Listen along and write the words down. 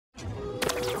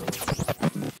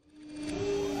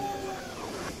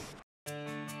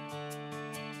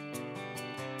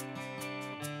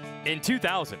In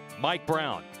 2000, Mike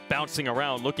Brown, bouncing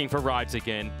around looking for rides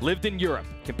again, lived in Europe,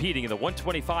 competing in the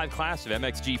 125 class of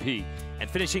MXGP and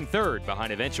finishing third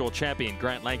behind eventual champion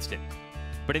Grant Langston.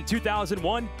 But in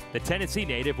 2001, the Tennessee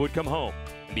native would come home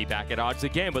and be back at odds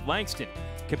again with Langston,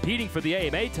 competing for the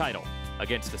AMA title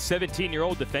against the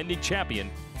 17-year-old defending champion,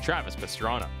 Travis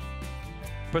Pastrana.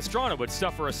 Pastrana would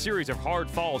suffer a series of hard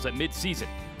falls at mid-season,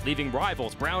 leaving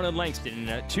rivals Brown and Langston in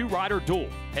a two-rider duel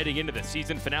heading into the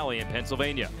season finale in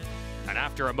Pennsylvania. And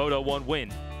after a Moto 1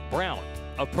 win, Brown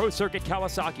of Pro Circuit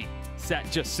Kawasaki sat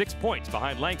just 6 points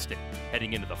behind Langston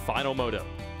heading into the final Moto.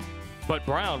 But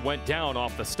Brown went down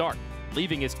off the start,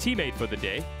 leaving his teammate for the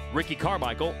day, Ricky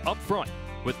Carmichael, up front,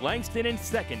 with Langston in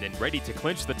second and ready to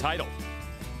clinch the title.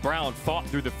 Brown fought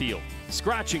through the field,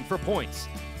 scratching for points,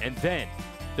 and then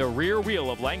the rear wheel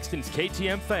of Langston's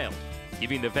KTM failed,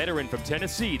 giving the veteran from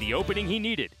Tennessee the opening he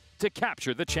needed to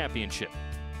capture the championship.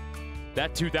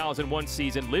 That 2001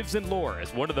 season lives in lore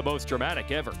as one of the most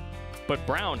dramatic ever, but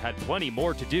Brown had plenty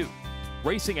more to do,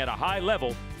 racing at a high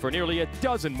level for nearly a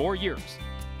dozen more years.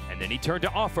 And then he turned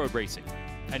to off-road racing,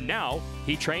 and now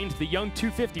he trains the young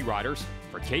 250 riders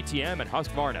for KTM and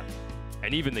Husqvarna.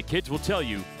 And even the kids will tell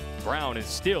you, Brown is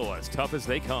still as tough as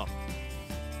they come.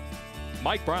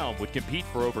 Mike Brown would compete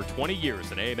for over 20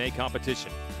 years in AMA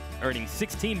competition, earning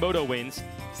 16 Moto wins,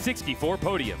 64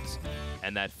 podiums,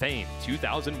 and that famed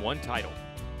 2001 title.